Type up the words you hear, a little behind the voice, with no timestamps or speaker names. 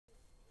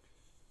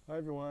Hi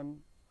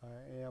everyone,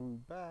 I am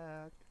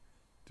back.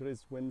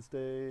 Today's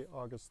Wednesday,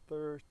 August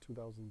 3rd,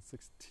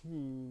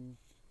 2016.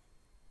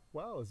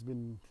 Wow, it's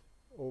been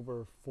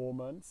over 4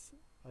 months,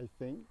 I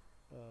think,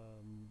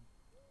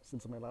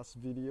 since my last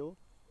video.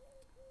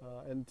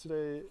 And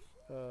today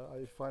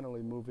I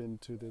finally moved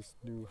into this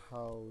new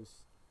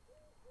house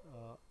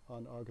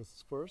on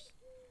August 1st.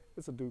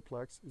 It's a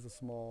duplex, it's a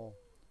small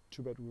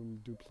 2-bedroom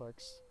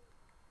duplex.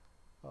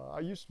 I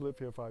used to live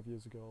here 5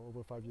 years ago,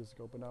 over 5 years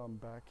ago, but now I'm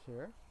back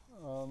here.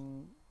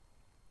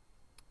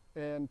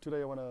 And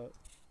today I want to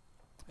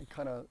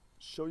kind of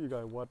show you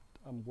guys what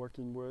I'm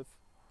working with,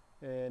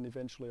 and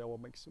eventually I will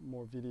make some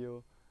more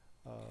video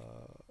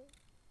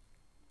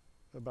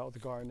about the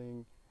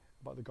gardening,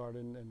 about the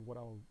garden and what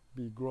I'll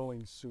be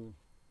growing soon.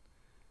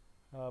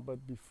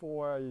 But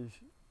before I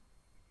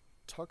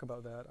talk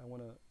about that, I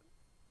want to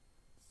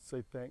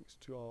say thanks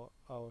to all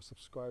our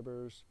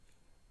subscribers.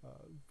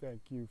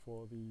 Thank you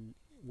for the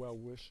well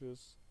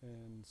wishes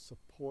and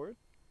support.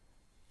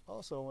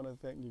 Also, I want to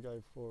thank you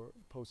guys for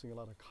posting a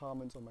lot of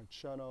comments on my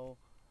channel,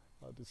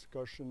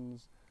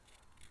 discussions.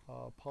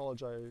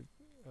 Apologize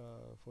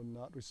for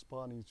not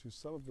responding to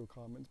some of your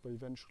comments, but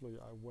eventually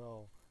I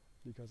will,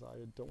 because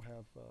I don't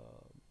have,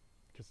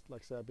 because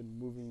like I said, I've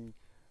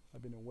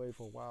been away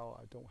for a while.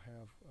 I don't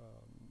have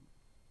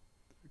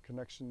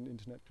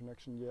internet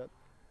connection yet.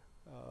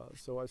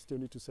 So I still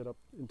need to set up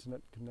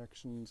internet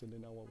connections, and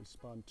then I will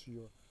respond to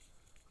your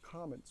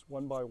comments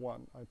one by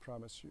one, I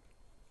promise you.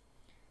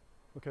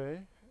 Okay,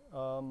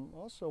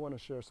 also I want to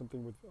share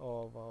something with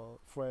all of our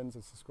friends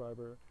and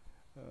subscribers.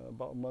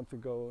 About a month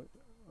ago,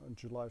 on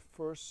July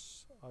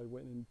 1st, I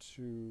went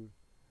into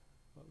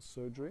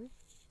surgery.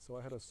 So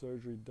I had a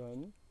surgery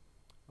done.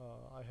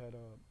 I had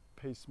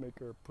a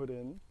pacemaker put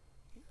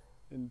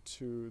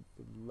into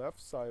the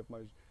left side of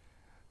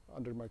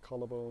under my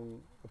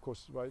collarbone, of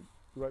course,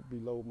 right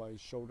below my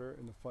shoulder,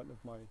 in the front of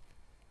my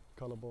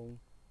collarbone.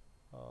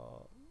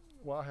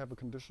 Well, I have a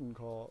condition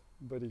called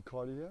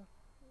bradycardia.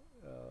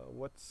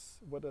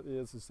 What it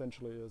is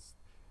essentially is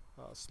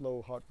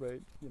slow heart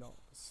rate,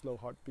 slow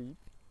heartbeat.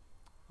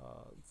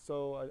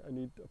 So I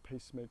need a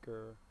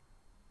pacemaker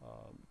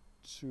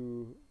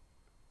to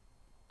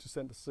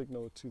send the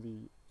signal to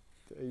the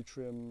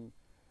atrium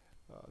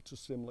to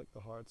stimulate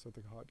the heart, so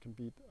the heart can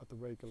beat at the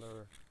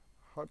regular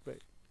heart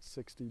rate,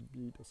 60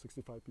 beat or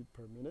 65 beat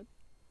per minute.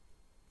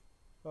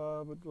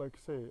 But like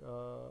I say,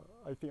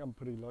 I think I'm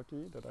pretty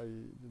lucky that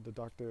the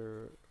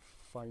doctor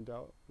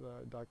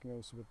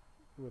diagnosed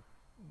with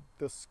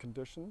this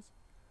conditions.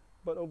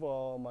 But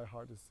overall, my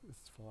heart is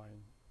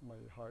fine. My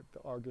heart, the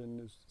organ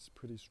is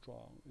pretty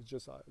strong. It's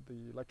just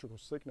the electrical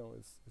signal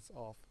is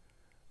off.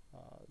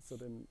 So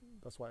then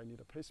that's why I need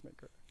a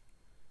pacemaker.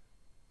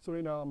 So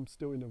right now I'm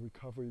still in a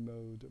recovery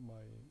mode.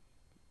 My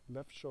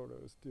left shoulder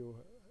I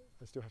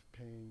still have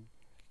pain,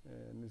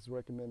 and it's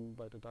recommended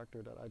by the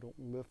doctor that I don't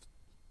lift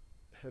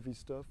heavy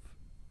stuff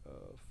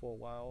for a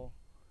while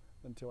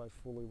until I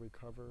fully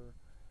recover,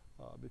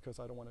 because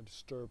I don't want to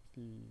disturb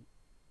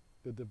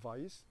the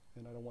device,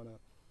 and I don't want to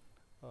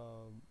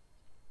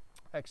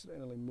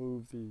accidentally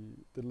move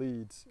the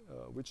leads,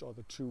 which are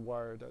the two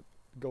wires that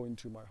go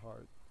into my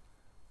heart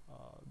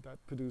that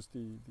produce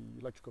the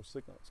electrical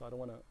signal. So I don't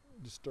want to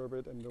disturb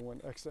it, and don't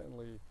want to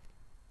accidentally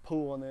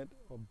pull on it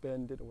or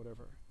bend it or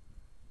whatever.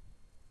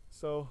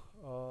 So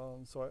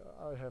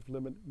I have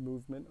limited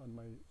movement on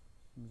my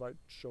right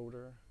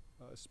shoulder,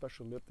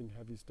 especially lifting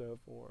heavy stuff,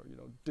 or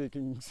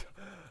digging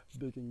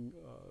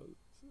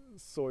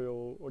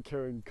soil, or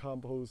carrying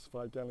compost,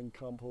 5-gallon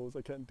compost.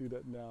 I can't do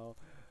that now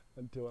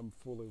until I'm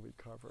fully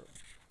recovered.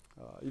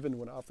 Even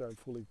after I'm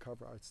fully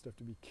recovered, I still have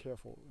to be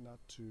careful not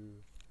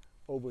to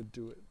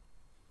overdo it.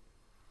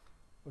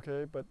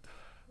 Okay, but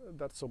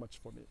that's so much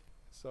for me.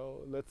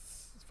 So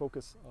let's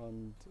focus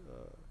on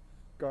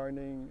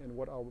gardening and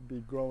what I'll be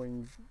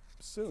growing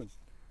soon.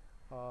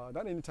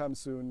 Not anytime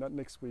soon, not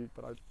next week,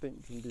 but I think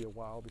it can be a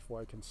while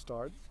before I can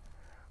start.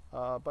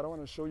 But I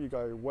want to show you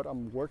guys what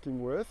I'm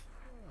working with.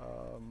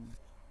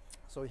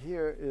 So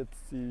here it's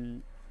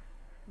the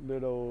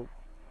little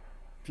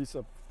piece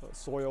of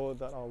soil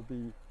that I'll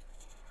be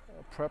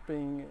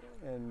prepping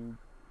and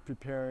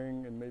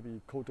preparing, and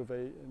maybe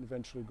cultivate and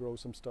eventually grow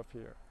some stuff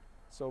here.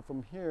 So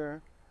from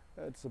here,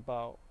 it's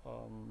about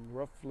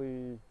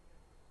roughly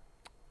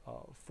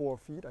 4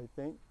 feet, I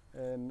think,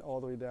 and all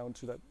the way down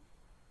to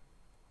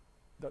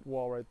that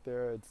wall right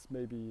there. It's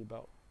maybe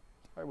about,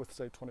 I would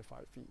say,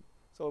 25 feet.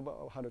 So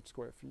about 100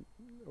 square feet,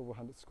 over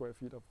 100 square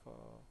feet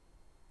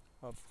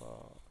of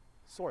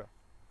soil.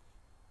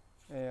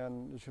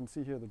 And you can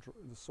see here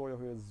the soil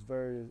here is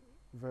very,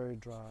 very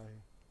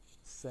dry,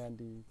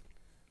 sandy,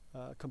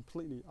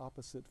 completely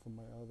opposite from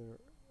my other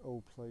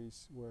old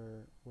place,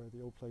 where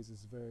the old place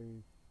is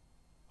very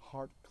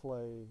hard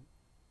clay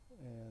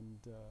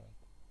and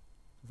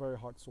very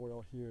hard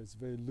soil. Here is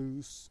very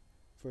loose,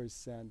 very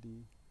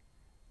sandy.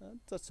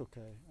 That's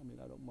okay. I mean,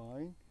 I don't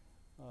mind.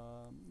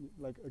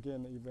 Like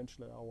again,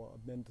 eventually I will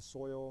amend the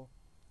soil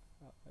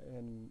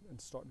and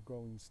start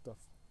growing stuff.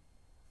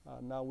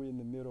 Now we're in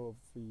the middle of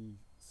the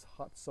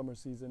hot summer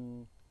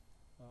season.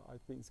 I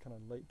think it's kind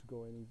of late to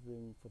grow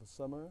anything for the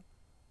summer,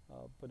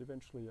 but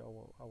eventually I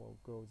will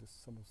grow this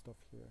summer stuff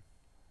here.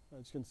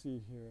 As you can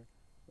see here,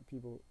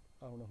 people,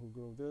 I don't know who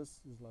grow this.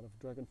 There's a lot of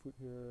dragon fruit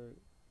here.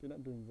 They're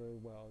not doing very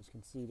well. As you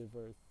can see, they're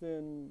very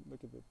thin.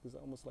 Look at it. It's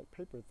almost like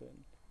paper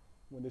thin,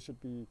 when they should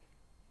be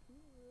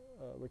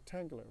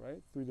rectangular,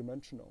 right?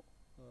 Three-dimensional,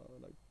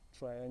 like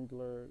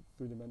triangular,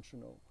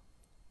 three-dimensional.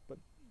 But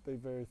they're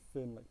very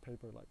thin, like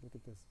paper. Like, look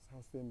at this,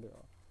 how thin they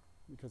are,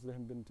 because they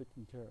haven't been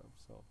taken care of.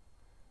 So,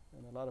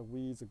 and a lot of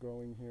weeds are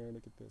growing here.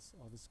 Look at this,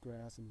 all this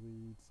grass and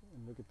weeds.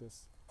 And look at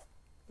this.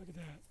 Look at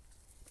that.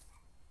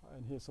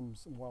 And here's some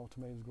wild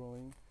tomatoes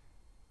growing.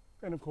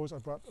 And of course, I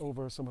brought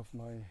over some of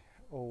my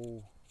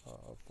old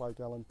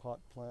 5-gallon pot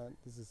plant.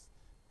 This is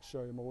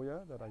cherry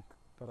moya that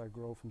I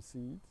grow from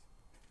seeds.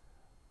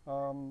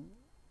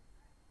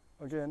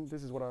 Again,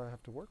 this is what I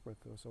have to work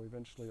with, though. So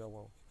eventually, I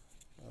will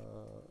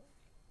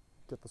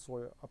get the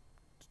soil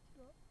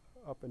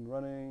up and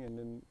running, and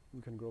then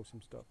we can grow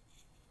some stuff.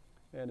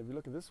 And if you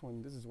look at this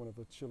one, this is one of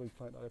the chili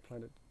plant that I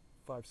planted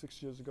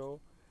 5-6 years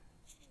ago.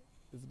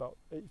 It's about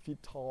 8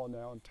 feet tall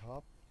now on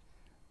top.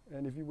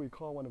 And if you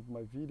recall one of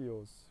my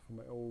videos from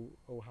my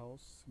old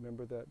house,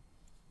 remember that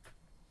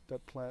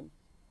plant,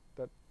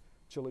 that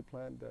chili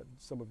plant that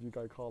some of you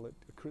guys call it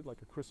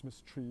like a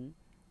Christmas tree?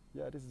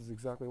 Yeah, this is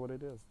exactly what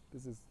it is.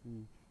 This is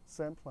the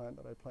same plant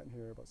that I planted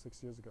here about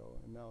 6 years ago,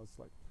 and now it's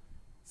like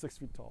 6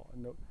 feet tall,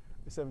 and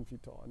 7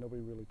 feet tall, and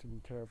nobody really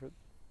taking care of it.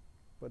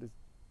 But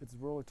it's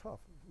really tough.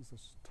 It's a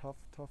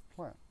tough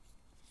plant.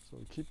 So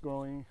you keep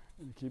growing,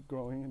 and you keep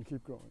growing, and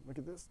keep growing. Look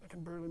at this, I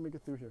can barely make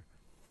it through here.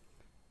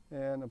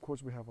 And of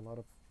course we have a lot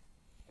of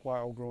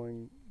wild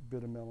growing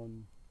bitter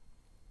melon.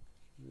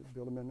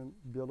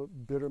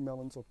 Bitter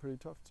melons are pretty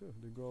tough too.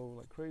 They grow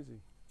like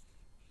crazy.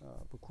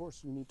 Of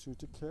course you need to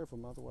take care of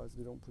them, otherwise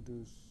they don't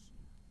produce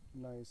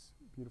nice,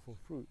 beautiful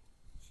fruit.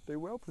 They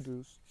will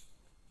produce,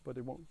 but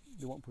they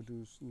won't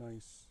produce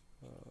nice,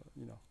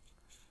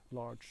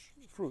 large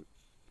fruit.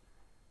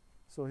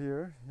 So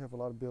here you have a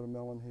lot of bitter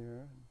melon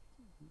here,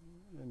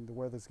 and the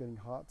weather's getting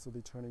hot, so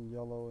they're turning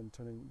yellow and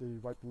they're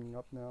ripening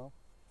up now.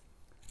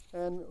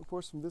 And of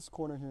course, from this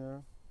corner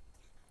here,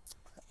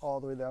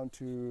 all the way down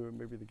to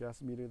maybe the gas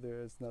meter,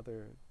 there is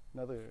another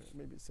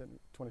maybe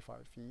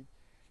 25 feet.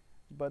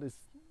 But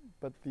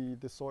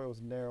the soil is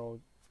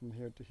narrow from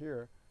here to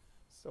here.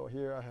 So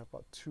here I have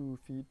about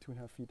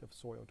 2.5 feet of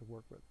soil to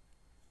work with.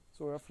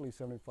 So roughly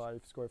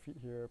 75 square feet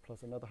here,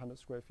 plus another 100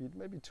 square feet,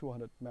 maybe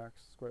 200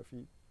 max square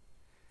feet.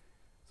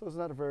 So it's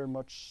not very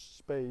much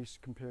space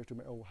compared to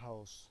my old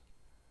house.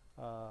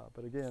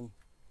 But again,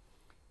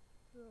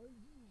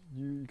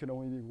 you can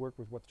only work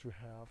with what you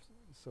have.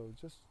 So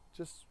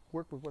just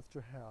work with what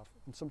you have.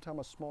 And sometimes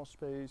a small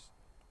space,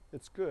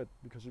 it's good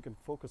because you can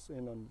focus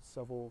in on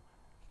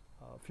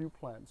few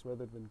plants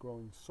rather than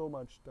growing so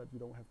much that you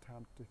don't have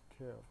time to take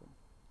care of them.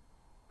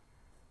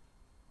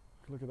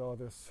 Look at all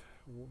this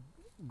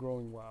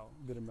growing wild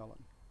bitter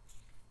melon.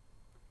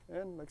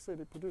 And like I say,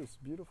 they produce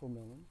beautiful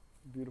melon,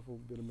 beautiful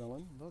bitter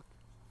melon. Look,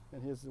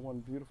 and here's the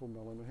one beautiful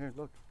melon right here.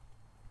 Look,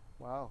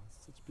 wow,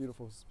 such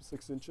beautiful,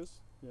 6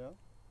 inches. Yeah,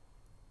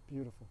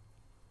 beautiful.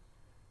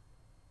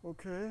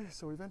 Okay,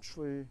 so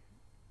eventually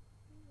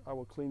I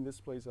will clean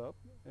this place up,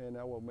 and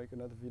I will make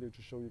another video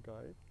to show you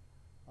guys.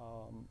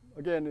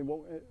 Again, it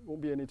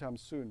won't be anytime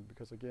soon,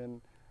 because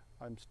again,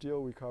 I'm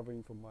still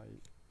recovering from my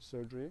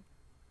surgery.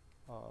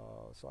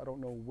 So I don't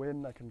know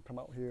when I can come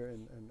out here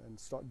and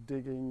start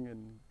digging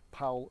and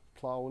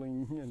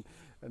plowing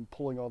and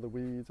pulling all the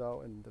weeds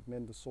out and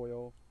amend the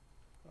soil.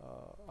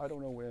 I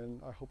don't know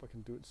when. I hope I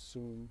can do it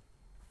soon.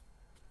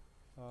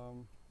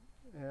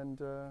 And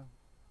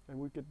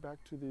we get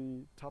back to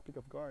the topic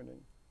of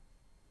gardening.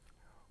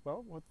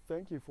 Well,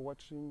 thank you for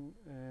watching,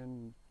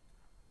 and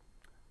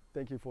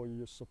thank you for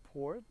your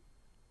support.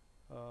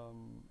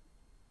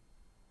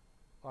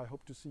 I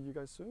hope to see you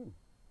guys soon.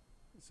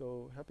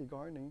 So happy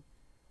gardening,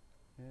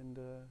 and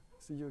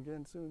see you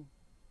again soon.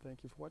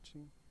 Thank you for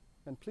watching,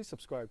 and please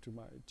subscribe to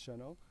my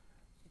channel.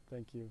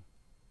 Thank you.